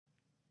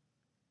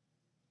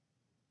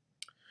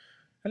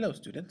Hello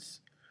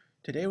students.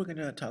 Today we're going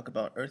to talk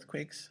about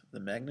earthquakes, the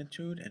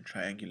magnitude, and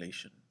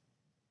triangulation.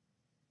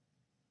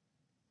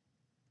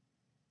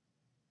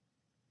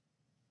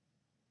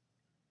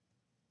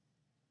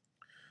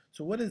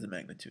 So what is the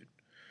magnitude?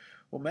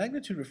 Well,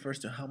 magnitude refers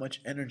to how much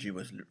energy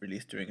was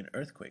released during an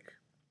earthquake.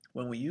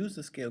 When we use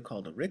the scale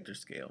called the Richter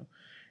scale,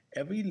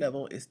 every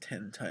level is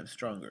 10 times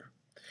stronger.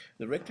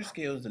 The Richter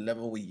scale is the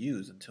level we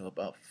used until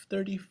about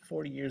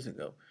 30-40 years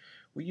ago.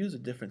 We use a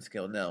different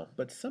scale now,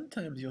 but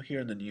sometimes you'll hear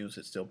in the news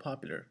it's still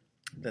popular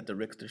that the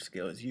Richter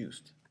scale is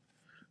used.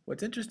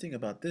 What's interesting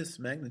about this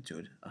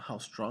magnitude, how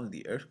strong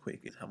the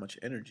earthquake is, how much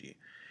energy,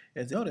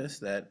 is notice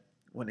that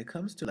when it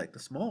comes to like the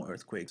small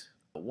earthquakes,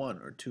 1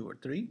 or 2 or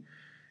 3,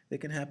 they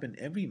can happen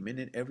every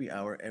minute, every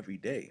hour, every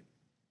day.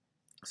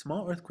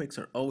 Small earthquakes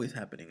are always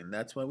happening, and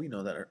that's why we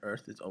know that our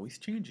Earth is always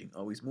changing,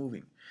 always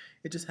moving.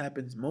 It just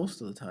happens most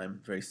of the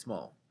time very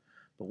small.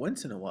 But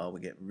once in a while, we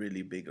get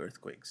really big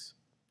earthquakes.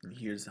 And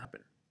here's what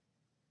happened.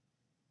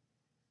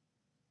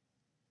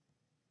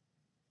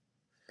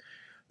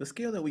 The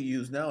scale that we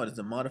use now is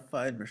the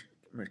modified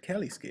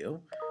Mercalli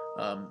scale.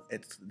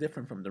 It's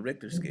different from the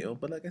Richter scale,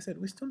 but like I said,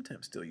 we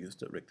sometimes still use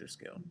the Richter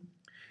scale.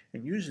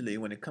 And usually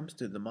when it comes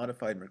to the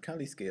modified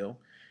Mercalli scale,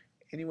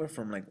 anywhere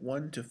from like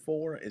 1 to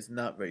 4 is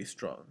not very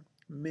strong.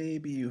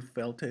 Maybe you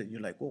felt it, you're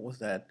like, what was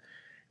that?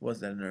 Was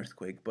that an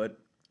earthquake? But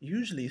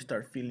usually you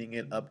start feeling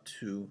it up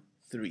to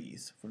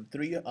 3s. From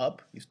 3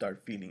 up, you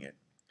start feeling it.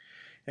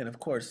 And of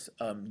course,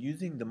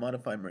 using the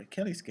modified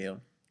Mercalli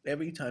scale,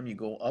 every time you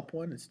go up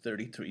one, it's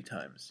 33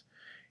 times.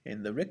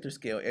 In the Richter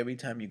scale, every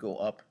time you go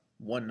up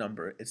one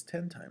number, it's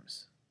 10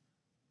 times.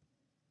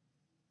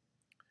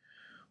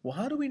 Well,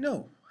 how do we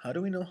know? How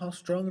do we know how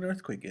strong an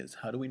earthquake is?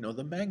 How do we know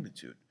the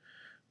magnitude?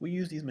 We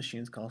use these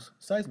machines called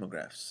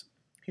seismographs.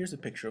 Here's a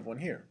picture of one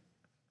here.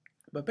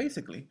 But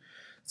basically,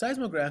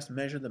 seismographs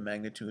measure the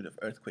magnitude of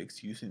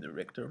earthquakes using the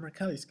Richter or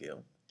Mercalli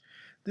scale.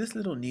 This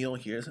little needle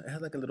here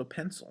has like a little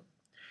pencil.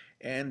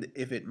 And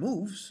if it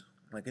moves,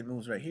 like it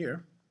moves right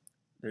here,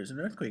 there's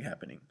an earthquake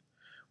happening.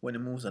 When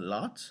it moves a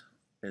lot,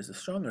 there's a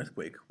strong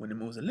earthquake. When it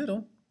moves a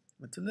little,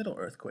 it's a little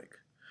earthquake.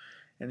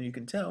 And you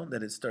can tell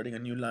that it's starting a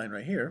new line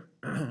right here,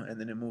 and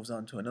then it moves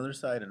on to another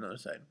side, another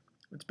side.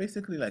 It's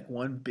basically like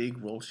one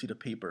big roll sheet of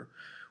paper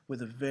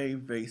with a very,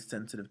 very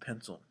sensitive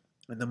pencil.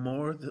 And the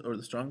more or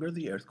the stronger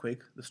the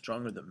earthquake, the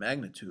stronger the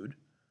magnitude,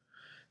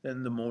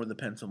 then the more the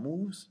pencil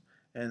moves,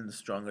 and the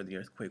stronger the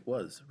earthquake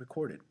was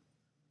recorded.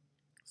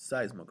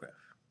 Seismograph.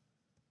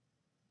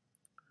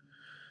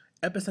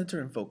 Epicenter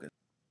and focus.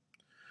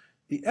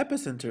 The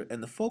epicenter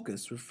and the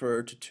focus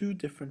refer to two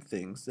different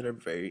things that are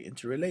very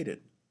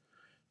interrelated.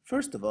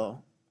 First of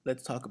all,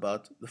 let's talk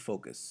about the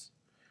focus.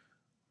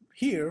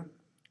 Here,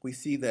 we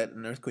see that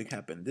an earthquake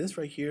happened. This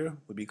right here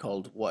would be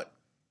called what?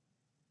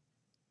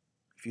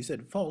 If you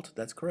said fault,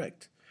 that's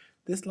correct.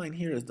 This line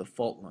here is the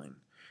fault line.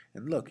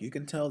 And look, you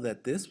can tell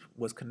that this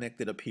was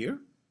connected up here.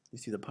 You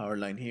see the power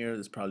line here,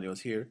 this probably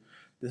was here.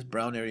 This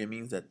brown area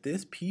means that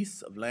this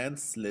piece of land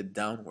slid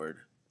downward.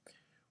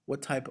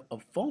 What type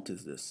of fault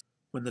is this?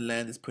 When the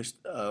land is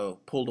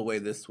pulled away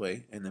this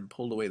way and then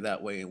pulled away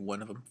that way and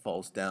one of them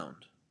falls down.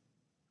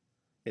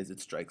 Is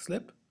it strike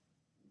slip?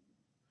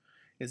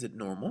 Is it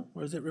normal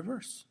or is it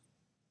reverse?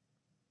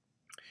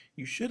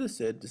 You should have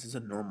said this is a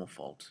normal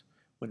fault.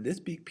 When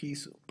this big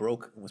piece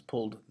broke and was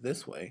pulled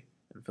this way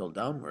and fell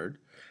downward,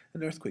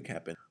 an earthquake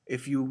happened.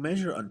 If you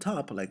measure on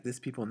top, like this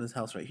people in this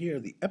house right here,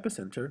 the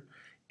epicenter,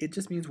 it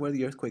just means where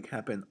the earthquake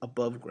happened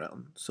above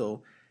ground.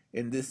 So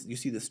in this, you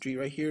see the street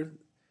right here,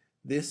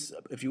 this,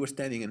 if you were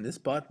standing in this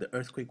spot, the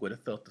earthquake would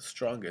have felt the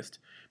strongest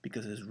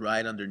because it's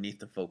right underneath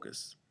the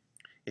focus.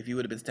 If you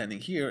would have been standing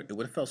here, it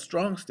would have felt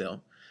strong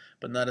still,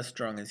 but not as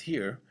strong as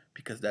here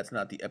because that's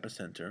not the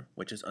epicenter,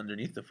 which is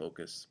underneath the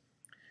focus.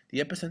 The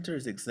epicenter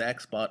is the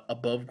exact spot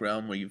above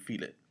ground where you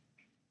feel it.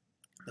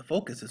 The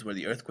focus is where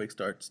the earthquake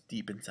starts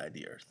deep inside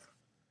the earth.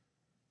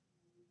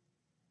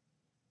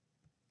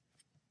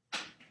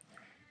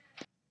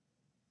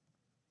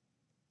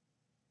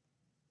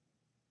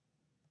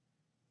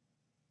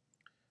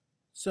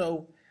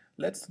 So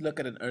let's look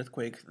at an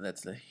earthquake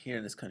that's here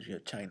in this country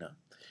of China.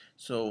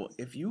 So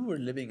if you were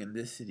living in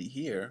this city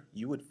here,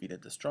 you would feel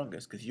it the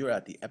strongest because you're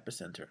at the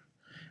epicenter.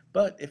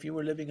 But if you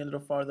were living a little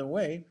farther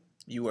away,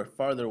 you are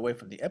farther away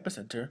from the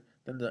epicenter,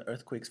 then the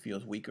earthquakes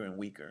feels weaker and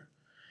weaker.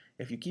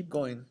 If you keep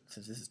going,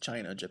 since this is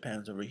China,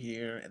 Japan's over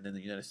here, and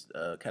then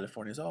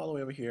California is all the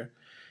way over here,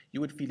 you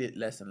would feel it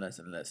less and less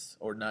and less,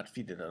 or not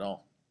feel it at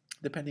all,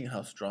 depending on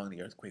how strong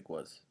the earthquake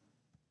was.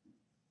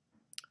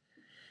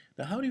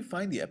 Now, how do you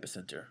find the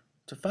epicenter?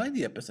 To find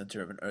the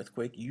epicenter of an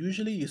earthquake,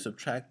 usually you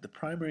subtract the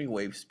primary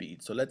wave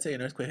speed. So let's say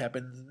an earthquake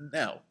happens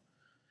now.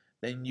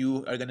 Then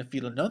you are going to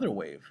feel another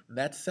wave.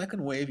 That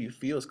second wave you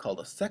feel is called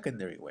a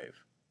secondary wave.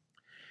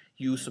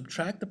 You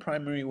subtract the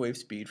primary wave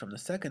speed from the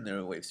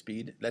secondary wave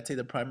speed. Let's say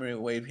the primary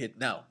wave hit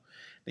now.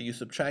 Then you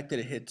subtract it,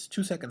 it hits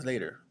 2 seconds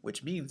later,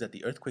 which means that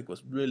the earthquake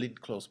was really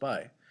close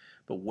by.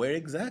 But where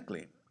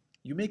exactly?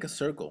 You make a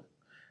circle.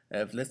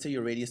 If let's say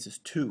your radius is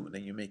 2,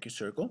 then you make your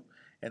circle.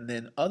 And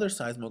then other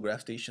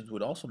seismograph stations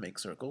would also make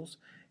circles.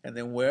 And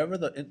then wherever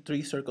the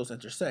three circles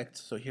intersect,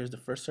 so here's the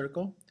first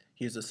circle,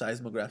 here's a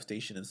seismograph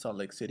station in Salt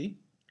Lake City,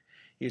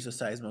 here's a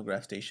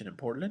seismograph station in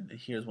Portland, and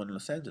here's one in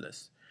Los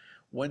Angeles.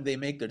 When they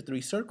make their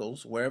three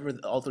circles, wherever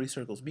all three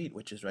circles meet,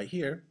 which is right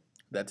here,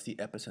 that's the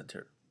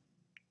epicenter.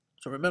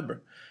 So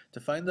remember, to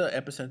find the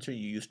epicenter,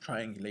 you use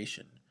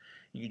triangulation.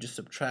 You just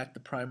subtract the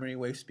primary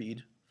wave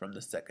speed from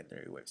the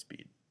secondary wave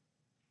speed.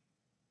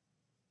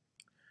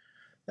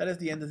 That is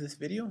the end of this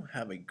video.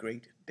 Have a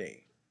great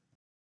day.